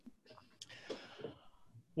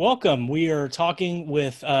Welcome. We are talking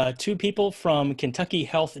with two people from Kentucky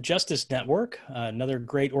Health Justice Network, another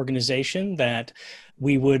great organization that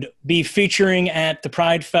we would be featuring at the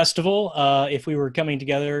Pride Festival if we were coming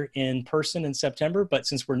together in person in September. But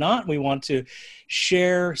since we're not, we want to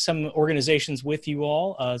share some organizations with you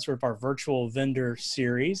all, sort of our virtual vendor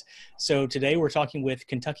series. So today we're talking with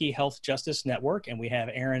Kentucky Health Justice Network, and we have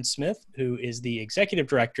Aaron Smith, who is the executive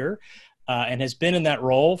director and has been in that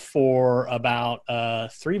role for about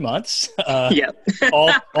 3 months, Yep.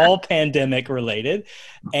 all pandemic related,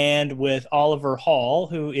 and with Oliver Hall,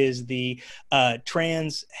 who is the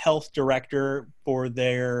trans health director for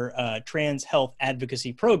their trans health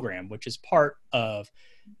advocacy program, which is part of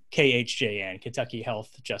KHJN, Kentucky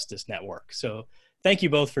Health Justice Network. So thank you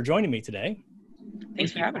both for joining me today.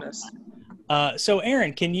 Thanks for having us. So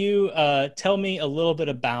Aaron, can you tell me a little bit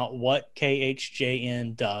about what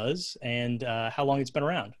KHJN does and how long it's been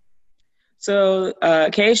around? So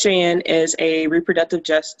KHJN is a reproductive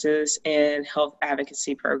justice and health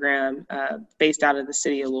advocacy program based out of the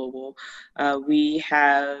city of Louisville. We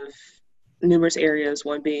have numerous areas,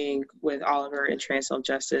 one being with Oliver and Trans Health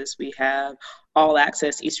Justice. We have All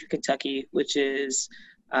Access Eastern Kentucky, which is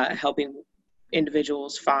helping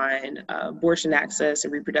individuals find abortion access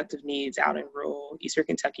and reproductive needs out in rural Eastern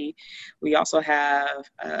Kentucky. We also have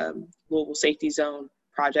Louisville Safety Zone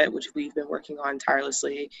project, which we've been working on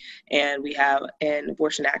tirelessly, and we have an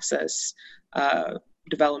abortion access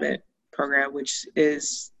development program, which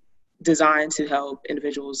is designed to help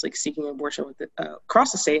individuals like seeking abortion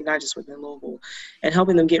across the state, not just within Louisville, and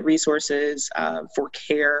helping them get resources for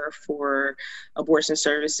care, for abortion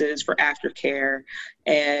services, for aftercare,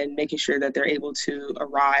 and making sure that they're able to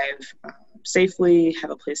arrive safely, have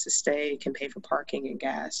a place to stay, can pay for parking and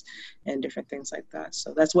gas and different things like that.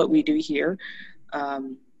 So that's what we do here.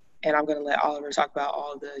 And I'm going to let Oliver talk about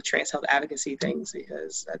all the trans health advocacy things,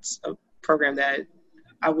 because that's a program that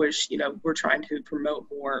I wish, we're trying to promote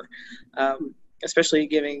more, especially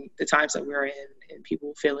given the times that we're in and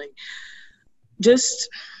people feeling just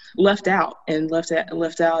left out and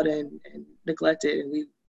neglected. And we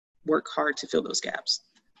work hard to fill those gaps.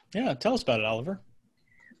 Yeah, tell us about it, Oliver.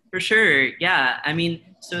 For sure. Yeah.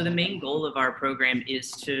 So the main goal of our program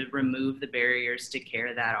is to remove the barriers to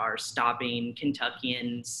care that are stopping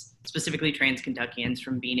Kentuckians, specifically trans Kentuckians,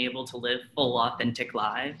 from being able to live full, authentic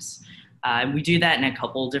lives. We do that in a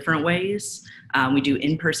couple different ways. We do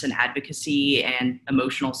in-person advocacy and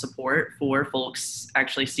emotional support for folks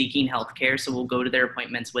actually seeking healthcare. So we'll go to their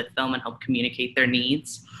appointments with them and help communicate their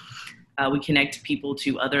needs. We connect people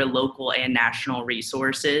to other local and national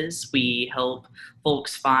resources. We help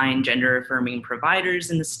folks find gender-affirming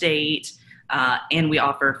providers in the state, and we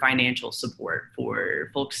offer financial support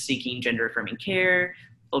for folks seeking gender-affirming care,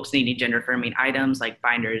 folks needing gender-affirming items like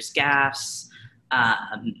binders, gaffs.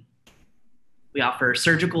 We offer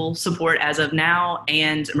surgical support as of now,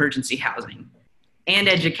 and emergency housing and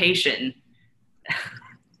education.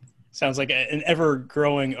 Sounds like an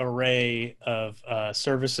ever-growing array of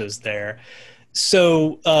services there.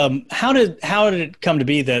 So how did it come to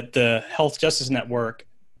be that the Health Justice Network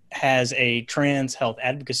has a trans health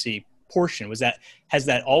advocacy portion? Has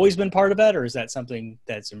that always been part of it, or is that something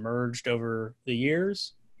that's emerged over the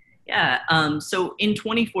years? Yeah, so in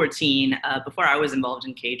 2014, before I was involved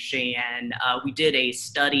in KHJN, we did a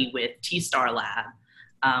study with T-Star Lab,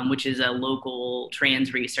 which is a local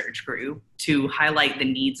trans research group, to highlight the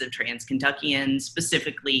needs of trans Kentuckians,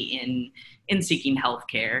 specifically in seeking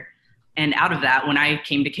healthcare. And out of that, when I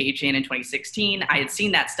came to KHJN in 2016, I had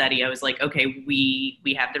seen that study. I was like, okay,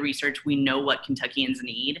 we have the research. We know what Kentuckians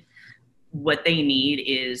need. What they need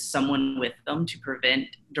is someone with them to prevent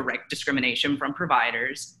direct discrimination from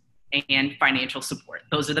providers and financial support.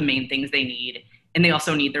 Those are the main things they need. And they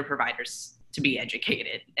also need their providers to be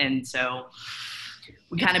educated. And so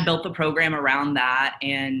we kind of built the program around that.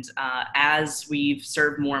 And as we've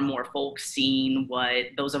served more and more folks, seeing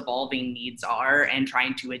what those evolving needs are and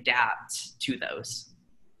trying to adapt to those.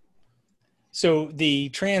 So the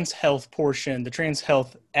trans health portion, the trans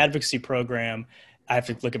health advocacy program, I have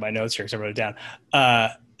to look at my notes here because I wrote it down.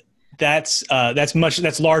 That's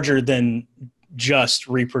larger than just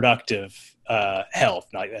reproductive health.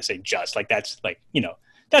 Not I say just, like that's like,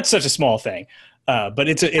 that's such a small thing. But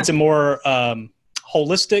it's a more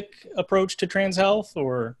holistic approach to trans health,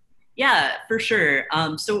 or? Yeah, for sure.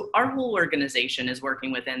 So our whole organization is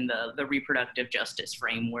working within the reproductive justice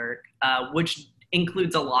framework, which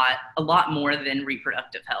includes a lot more than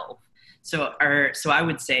reproductive health. So I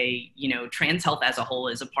would say, trans health as a whole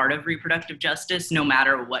is a part of reproductive justice, no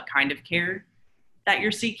matter what kind of care that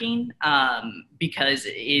you're seeking, because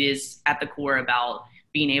it is at the core about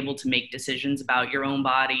being able to make decisions about your own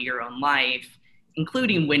body, your own life,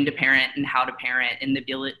 including when to parent and how to parent, and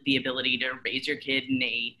the ability to raise your kid in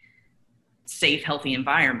a safe, healthy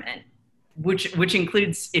environment, which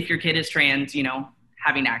includes, if your kid is trans,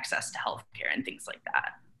 having access to healthcare and things like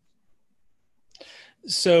that.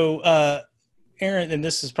 So, Aaron, and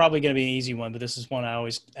this is probably going to be an easy one, but this is one I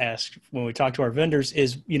always ask when we talk to our vendors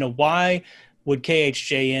is, why would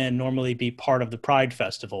KHJN normally be part of the Pride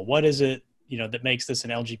Festival? What is it, that makes this an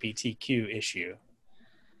LGBTQ issue?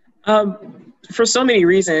 For so many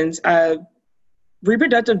reasons.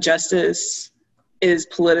 Reproductive justice is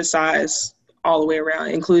politicized all the way around,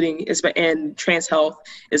 and trans health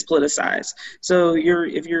is politicized. So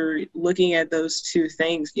if you're looking at those two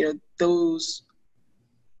things, those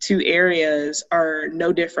two areas are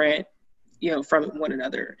no different, from one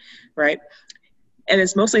another, right? And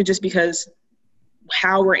it's mostly just because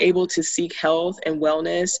how we're able to seek health and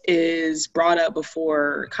wellness is brought up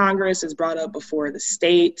before Congress, is brought up before the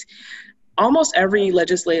state, almost every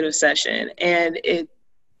legislative session, and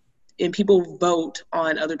people vote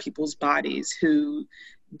on other people's bodies who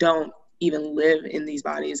don't even live in these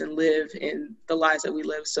bodies and live in the lives that we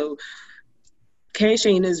live. So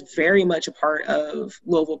KHJN is very much a part of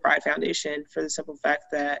Louisville Pride Foundation for the simple fact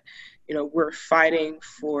that, we're fighting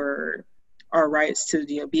for our rights to,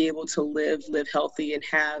 be able to live healthy and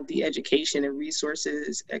have the education and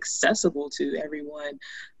resources accessible to everyone.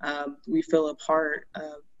 We feel a part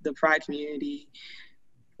of the Pride community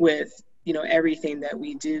with, everything that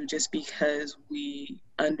we do, just because we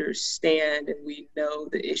understand and we know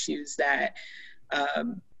the issues that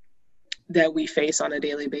we face on a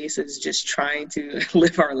daily basis, just trying to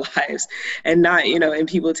live our lives, and not, and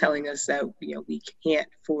people telling us that, we can't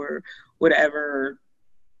for whatever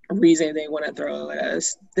reason they want to throw at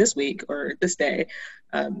us this week or this day.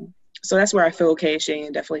 So that's where I feel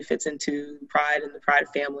KHJN definitely fits into Pride and the Pride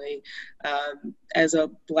family. As a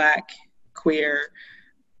Black queer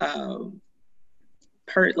woman,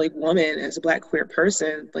 as a Black queer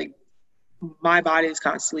person, my body is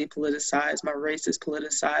constantly politicized, my race is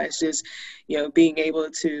politicized. Just, being able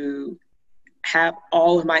to have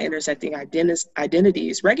all of my intersecting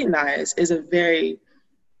identities recognized is a very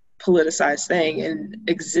politicized thing, and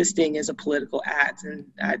existing is a political act. And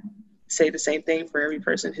I say the same thing for every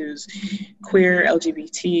person who's queer,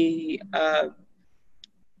 LGBT.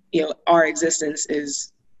 Our existence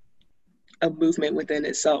is a movement within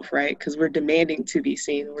itself, right? Because we're demanding to be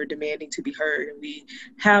seen, we're demanding to be heard, and we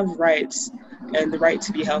have rights, and the right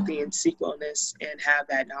to be healthy and seek wellness and have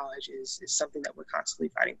that knowledge is something that we're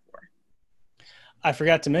constantly fighting for. I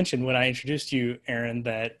forgot to mention when I introduced you, Aaron,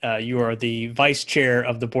 that you are the vice chair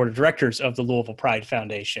of the board of directors of the Louisville Pride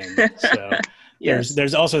Foundation. So yes.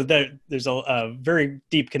 there's also a very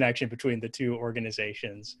deep connection between the two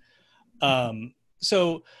organizations.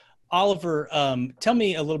 So Oliver, tell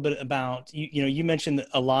me a little bit about, you mentioned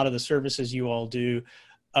a lot of the services you all do.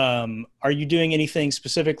 Are you doing anything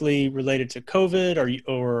specifically related to COVID,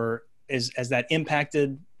 or has that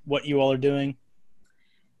impacted what you all are doing?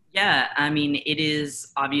 Yeah, I mean, it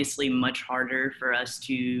is obviously much harder for us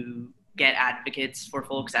to get advocates for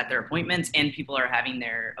folks at their appointments, and people are having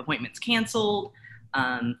their appointments canceled.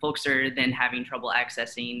 Folks are then having trouble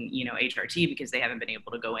accessing, HRT because they haven't been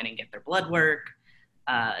able to go in and get their blood work.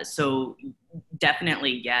 So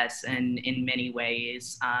definitely yes, and in many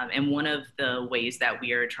ways. And one of the ways that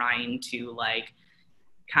we are trying to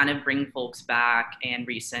kind of bring folks back and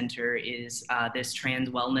recenter is this trans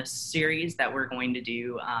wellness series that we're going to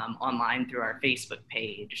do online through our Facebook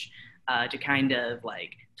page to kind of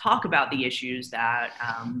talk about the issues that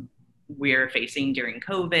we're facing during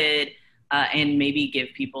COVID and maybe give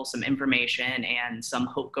people some information and some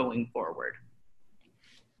hope going forward.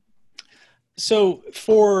 So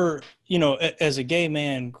for, as a gay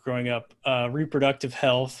man growing up, reproductive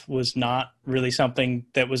health was not really something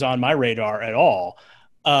that was on my radar at all.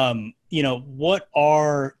 What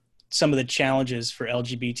are some of the challenges for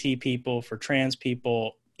LGBT people, for trans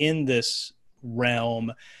people in this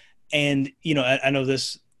realm? And, I know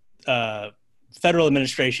this federal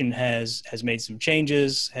administration has made some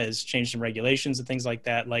changes, has changed some regulations and things like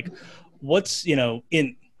that. What's,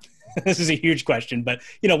 this is a huge question, but,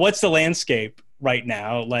 what's the landscape right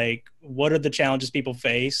now? What are the challenges people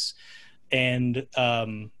face? And,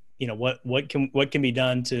 what can be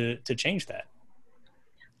done to change that?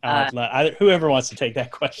 Whoever wants to take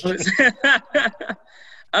that question.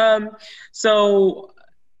 So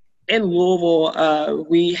in Louisville,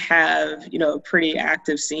 we have, a pretty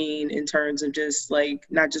active scene in terms of just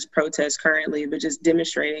not just protests currently, but just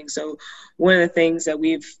demonstrating. So one of the things that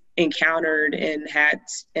we've encountered and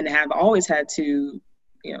have always had to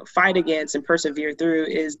fight against and persevere through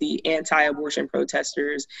is the anti-abortion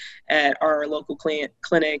protesters at our local clinic,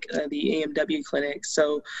 the AMW clinic.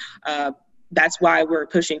 So that's why we're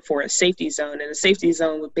pushing for a safety zone, and a safety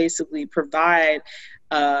zone would basically provide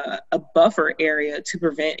a buffer area to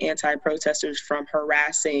prevent anti-protesters from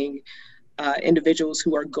harassing individuals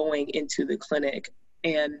who are going into the clinic.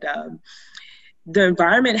 And the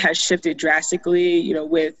environment has shifted drastically,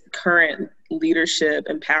 with current leadership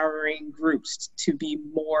empowering groups to be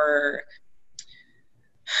more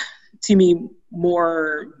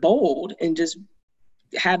bold and just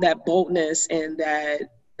have that boldness and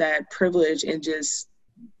that privilege, and just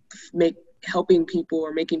helping people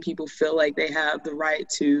or making people feel like they have the right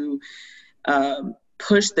to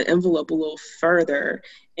push the envelope a little further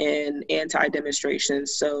in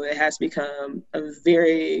anti-demonstrations. So it has become a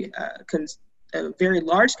very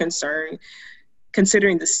large concern,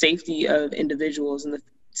 considering the safety of individuals and the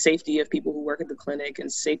safety of people who work at the clinic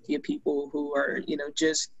and safety of people who are,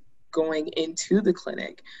 just going into the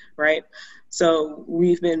clinic, right? So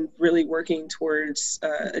we've been really working towards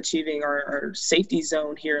achieving our safety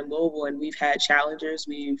zone here in Louisville, and we've had challengers.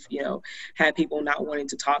 We've, had people not wanting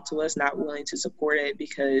to talk to us, not willing to support it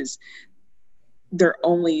because they're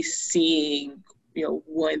only seeing,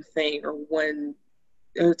 one thing or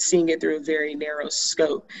seeing it through a very narrow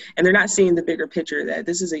scope. And they're not seeing the bigger picture that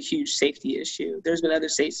this is a huge safety issue. There's been other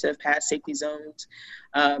states that have passed safety zones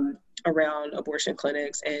around abortion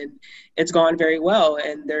clinics, and it's gone very well.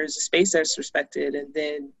 And there's a space that's respected. And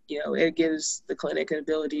then, it gives the clinic an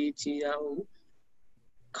ability to,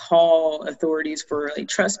 call authorities for like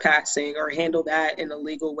trespassing or handle that in a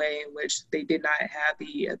legal way in which they did not have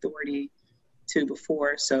the authority to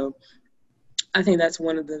before. So I think that's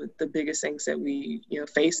one of the biggest things that we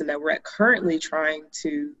face, and that we're currently trying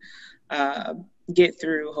to get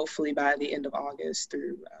through, hopefully by the end of August,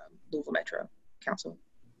 through Louisville Metro Council.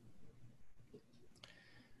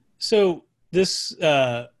 So this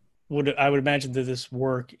I would imagine that this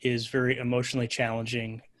work is very emotionally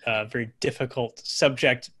challenging, very difficult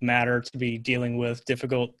subject matter to be dealing with,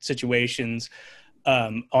 difficult situations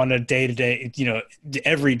on a day-to-day,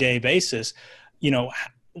 everyday basis.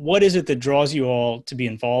 What is it that draws you all to be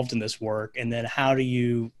involved in this work? And then how do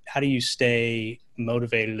you stay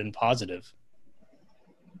motivated and positive?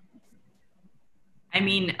 I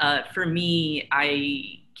mean, for me,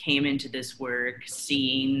 I came into this work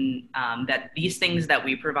seeing that these things that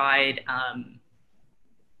we provide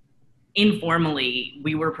informally,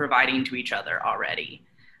 we were providing to each other already.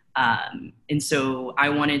 And so I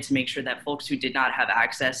wanted to make sure that folks who did not have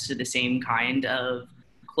access to the same kind of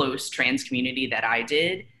close trans community that I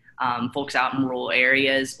did, folks out in rural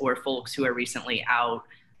areas or folks who are recently out,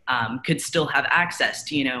 could still have access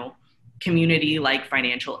to, community like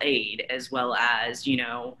financial aid, as well as,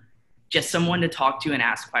 just someone to talk to and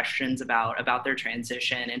ask questions about their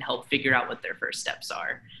transition and help figure out what their first steps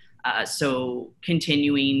are. So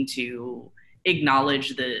continuing to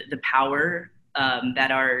acknowledge the power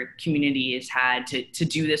that our community has had to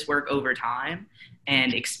do this work over time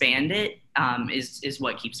and expand it is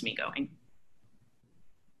what keeps me going.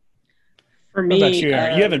 For me, what about you?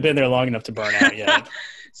 You haven't been there long enough to burn out yet.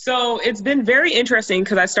 So it's been very interesting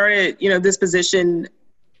because I started, this position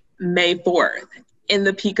May 4th in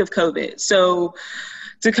the peak of COVID. So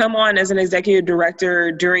to come on as an executive director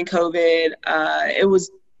during COVID, it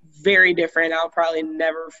was very different. I'll probably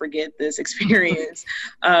never forget this experience,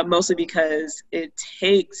 mostly because it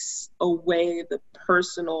takes away the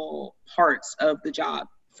personal parts of the job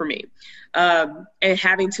for me, and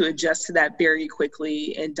having to adjust to that very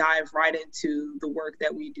quickly and dive right into the work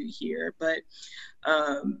that we do here. But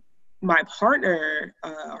my partner,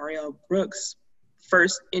 Ariel Brooks,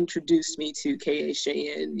 first introduced me to K.A.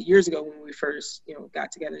 Cheyenne years ago when we first,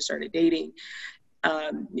 got together and started dating,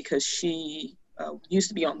 because she used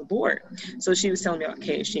to be on the board. So she was telling me about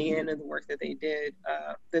K.A. Cheyenne and the work that they did,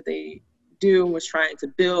 that they do, was trying to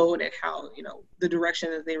build, and how, the direction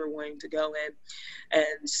that they were wanting to go in.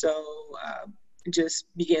 And so just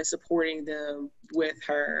began supporting them with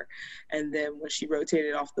her. And then when she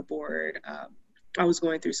rotated off the board, I was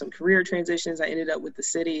going through some career transitions. I ended up with the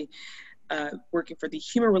city, working for the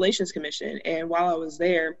Human Relations Commission. And while I was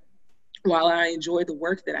there, while I enjoyed the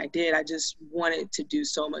work that I did, I just wanted to do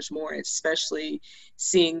so much more, especially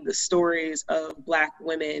seeing the stories of Black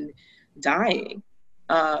women dying,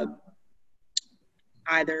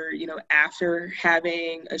 either, after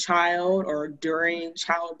having a child or during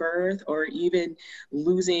childbirth, or even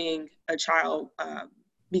losing a child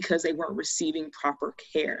because they weren't receiving proper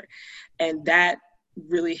care. And that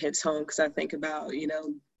really hits home, because I think about,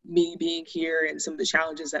 me being here and some of the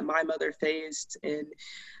challenges that my mother faced, and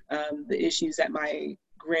the issues that my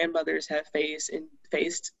grandmothers have faced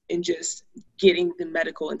in just getting the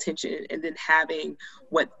medical attention and then having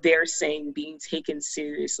what they're saying being taken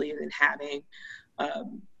seriously, and then having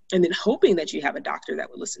and then hoping that you have a doctor that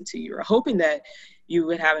would listen to you, or hoping that you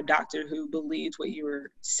would have a doctor who believed what you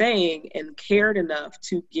were saying and cared enough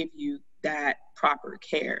to give you that proper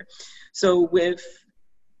care. So with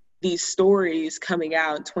these stories coming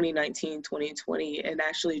out in 2019, 2020, and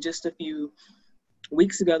actually just a few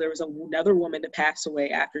weeks ago, there was another woman to pass away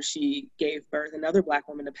after she gave birth, another Black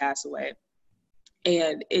woman to pass away.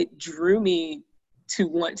 And it drew me to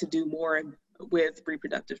want to do more with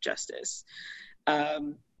reproductive justice.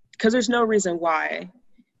 Because there's no reason why,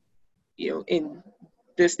 in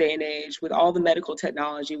this day and age, with all the medical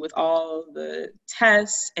technology, with all the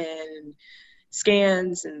tests and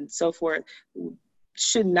scans and so forth,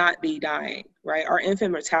 should not be dying, right? Our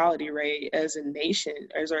infant mortality rate as a nation,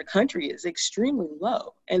 as our country, is extremely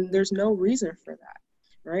low, and there's no reason for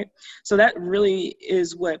that, right? So that really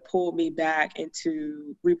is what pulled me back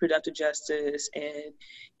into reproductive justice and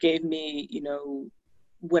gave me,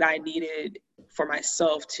 what I needed for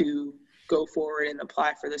myself to go forward and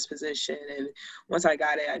apply for this position. And once I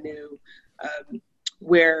got it, I knew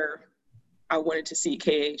where I wanted to see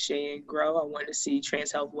KHJN grow. I wanted to see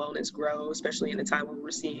trans health wellness grow, especially in a time when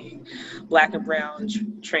we're seeing Black and brown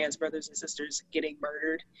trans brothers and sisters getting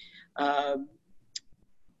murdered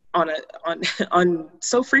on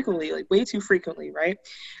so frequently, like way too frequently, right?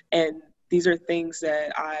 And these are things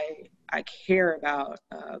that I care about,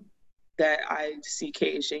 that I see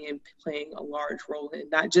KHJN playing a large role in,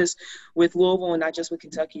 not just with Louisville and not just with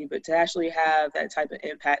Kentucky, but to actually have that type of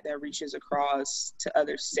impact that reaches across to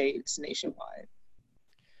other states nationwide.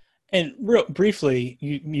 And real briefly,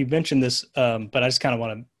 you mentioned this, but I just kind of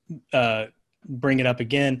want to bring it up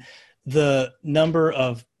again. The number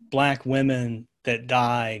of Black women that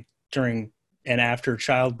die during and after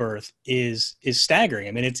childbirth is staggering.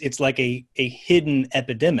 I mean, it's like a hidden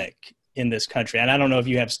epidemic in this country. And I don't know if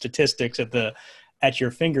you have statistics at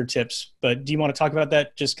your fingertips, but do you want to talk about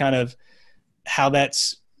that? Just kind of how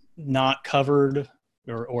that's not covered,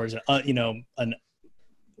 or is it,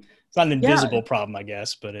 it's not an invisible problem, I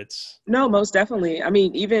guess, but it's. No, most definitely. I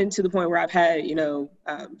mean, even to the point where I've had,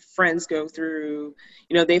 friends go through,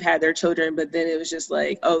 they've had their children, but then it was just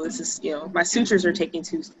like, oh, this is, my sutures are taking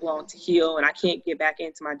too long to heal and I can't get back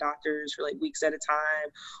into my doctors for like weeks at a time.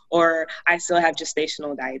 Or I still have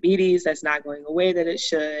gestational diabetes that's not going away that it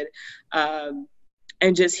should.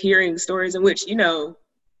 And just hearing stories in which,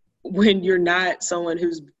 when you're not someone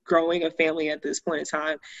who's growing a family at this point in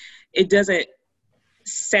time, it doesn't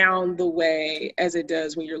sound the way as it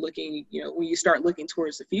does when you're looking, when you start looking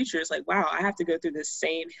towards the future. It's like, wow, I have to go through this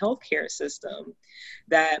same healthcare system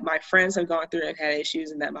that my friends have gone through and had issues,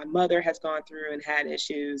 and that my mother has gone through and had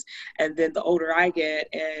issues. And then the older I get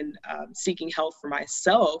and seeking help for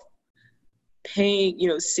myself, paying,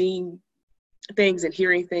 seeing things and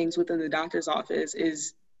hearing things within the doctor's office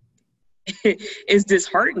is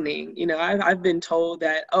disheartening. I've been told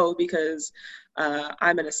that, because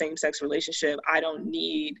I'm in a same-sex relationship, I don't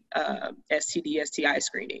need STD, STI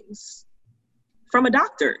screenings from a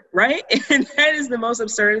doctor, right? And that is the most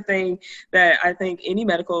absurd thing that I think any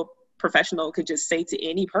medical professional could just say to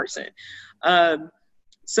any person.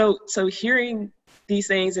 So hearing these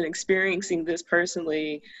things and experiencing this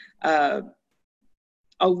personally,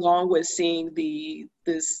 along with seeing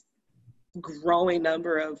this growing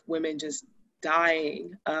number of women just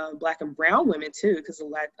dying, Black and brown women too, because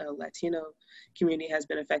the Latino community has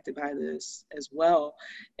been affected by this as well,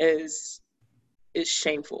 is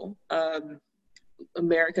shameful.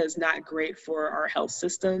 America is not great for our health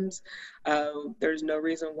systems. There's no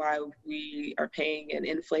reason why we are paying an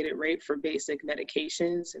inflated rate for basic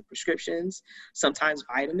medications and prescriptions, sometimes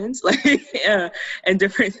vitamins, and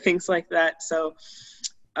different things like that. So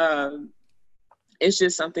it's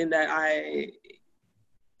just something that I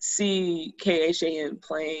see KHJN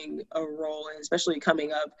playing a role in, especially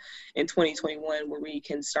coming up in 2021, where we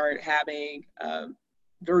can start having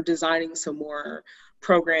or designing some more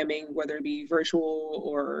programming, whether it be virtual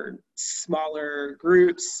or smaller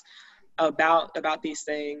groups, about these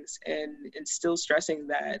things, and still stressing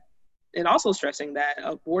that, and also stressing that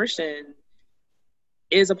abortion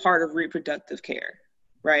is a part of reproductive care,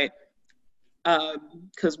 right?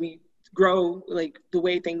 Because we grow, like, the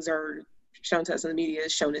way things are shown to us in the media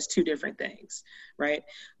is shown as two different things, right?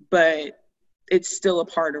 But it's still a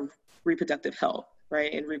part of reproductive health,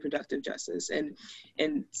 right, and reproductive justice. And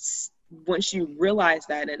once you realize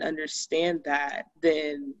that and understand that,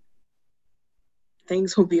 then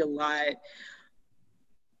things will be a lot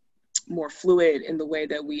more fluid in the way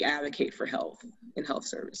that we advocate for health and health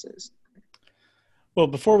services. Well,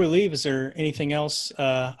 before we leave, is there anything else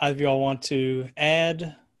either of y'all want to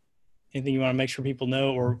add? Anything you want to make sure people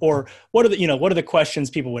know, or what are the questions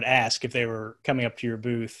people would ask if they were coming up to your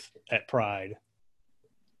booth at Pride?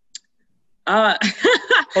 Or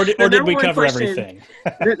did we cover everything?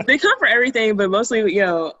 They cover everything, but mostly,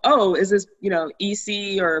 is this,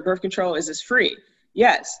 EC or birth control, is this free?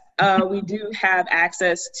 Yes. We do have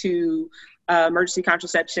access to emergency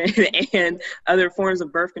contraception and other forms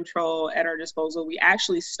of birth control at our disposal. We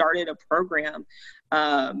actually started a program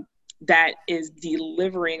that is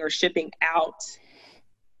delivering or shipping out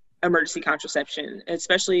emergency contraception,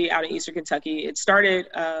 especially out in Eastern Kentucky. It started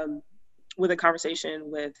with a conversation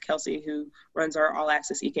with Kelsey, who runs our All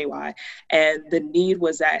Access EKY. And the need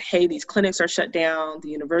was that, hey, these clinics are shut down, the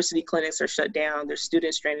university clinics are shut down, there's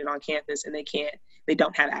students stranded on campus and they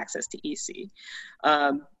don't have access to EC.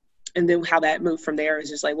 And then how that moved from there is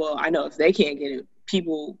just like, well, I know if they can't get it,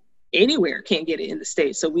 people anywhere can't get it in the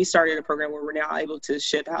States. So we started a program where we're now able to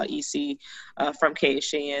ship out EC from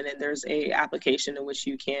KSJN, and there's a application in which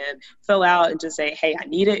you can fill out and just say, hey, I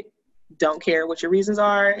need it. Don't care what your reasons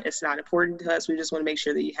are. It's not important to us. We just want to make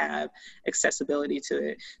sure that you have accessibility to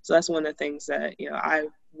it. So that's one of the things that, I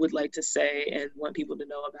would like to say and want people to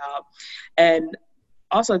know about. And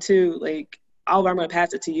also too, like, Oliver, I'm going to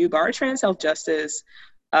pass it to you, but our trans health justice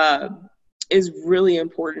is really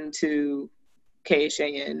important to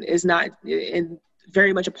KSJN, is not in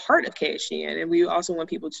very much a part of KSJN. And we also want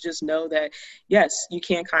people to just know that, yes, you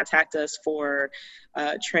can contact us for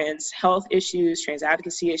trans health issues, trans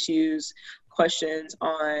advocacy issues, questions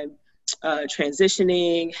on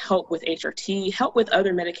transitioning, help with HRT, help with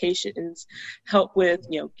other medications, help with,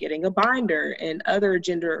 getting a binder and other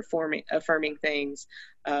gender affirming things.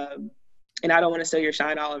 And I don't want to steal your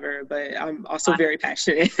shine, Oliver, but I'm also very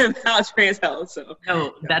passionate about trans health. So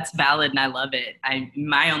no, that's valid, and I love it.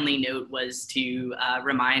 My only note was to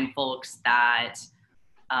remind folks that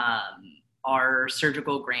our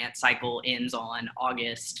surgical grant cycle ends on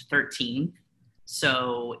August 13th.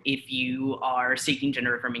 So if you are seeking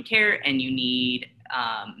gender affirming care and you need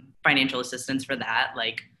financial assistance for that,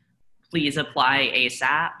 please apply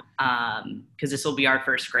ASAP, because this will be our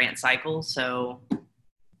first grant cycle. So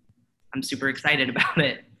I'm super excited about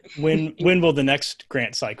it. When will the next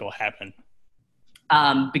grant cycle happen?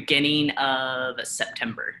 Beginning of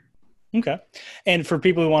September. Okay. And for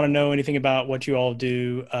people who want to know anything about what you all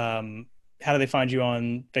do, how do they find you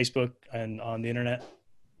on Facebook and on the internet?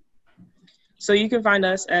 So you can find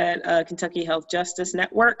us at Kentucky Health Justice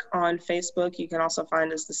Network on Facebook. You can also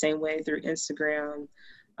find us the same way through Instagram.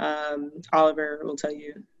 Oliver will tell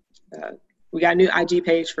you. We got a new IG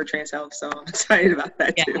page for trans health, so I'm excited about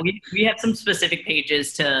that too. We have some specific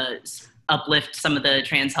pages to uplift some of the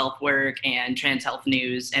trans health work and trans health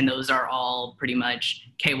news, and those are all pretty much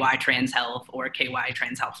KY Trans Health or KY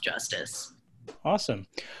Trans Health Justice. Awesome.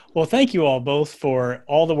 Well, thank you all both for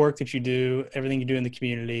all the work that you do, everything you do in the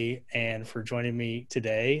community, and for joining me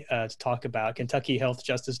today to talk about Kentucky Health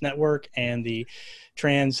Justice Network and the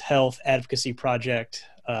Trans Health Advocacy Project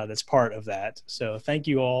that's part of that. So thank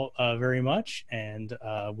you all very much, and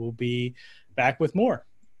we'll be back with more.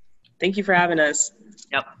 Thank you for having us.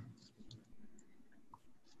 Yep.